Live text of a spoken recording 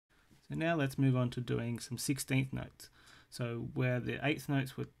So now let's move on to doing some 16th notes. So where the 8th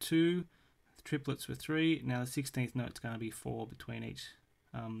notes were 2, the triplets were 3, now the 16th note's going to be 4 between each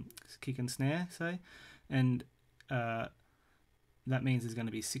kick and snare, say, and that means there's going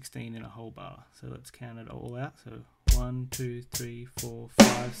to be 16 in a whole bar. So let's count it all out. So 1, 2, 3, 4,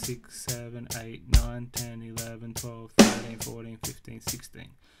 5, 6, 7, 8, 9, 10, 11, 12, 13, 14, 15, 16.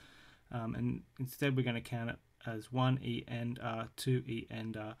 And instead we're going to count it as 1 E and R, 2 E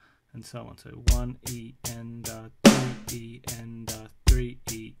and R, and so on. So 1 E and R, 2 E and R, 3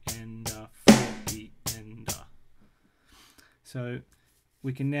 E and R, 4 E and R. So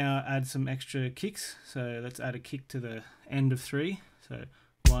we can now add some extra kicks. So let's add a kick to the end of 3. So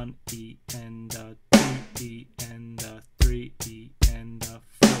 1 E and 2 E and 3 E and 4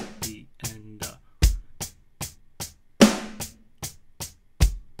 E and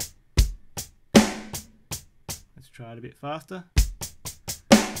Let's try it a bit faster.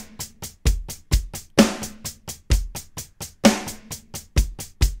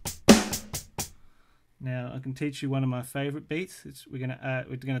 Now I can teach you one of my favorite beats. We're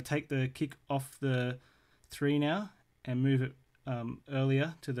gonna take the kick off the 3 now and move it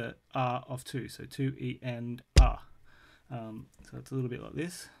earlier to the R of 2. So 2 E and R. So it's a little bit like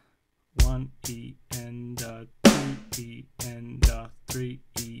this: 1 E and 2 E and 3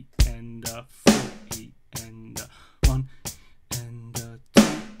 E and 4 E and 1 and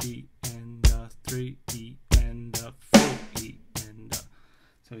 2 E and 3 E and 4 E and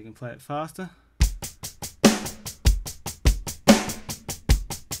so we can play it faster.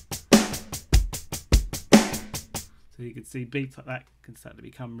 So you can see beats like that can start to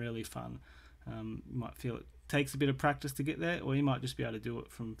become really fun. You might feel it takes a bit of practice to get there, or you might just be able to do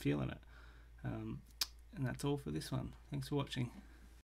it from feeling it. And that's all for this one. Thanks for watching.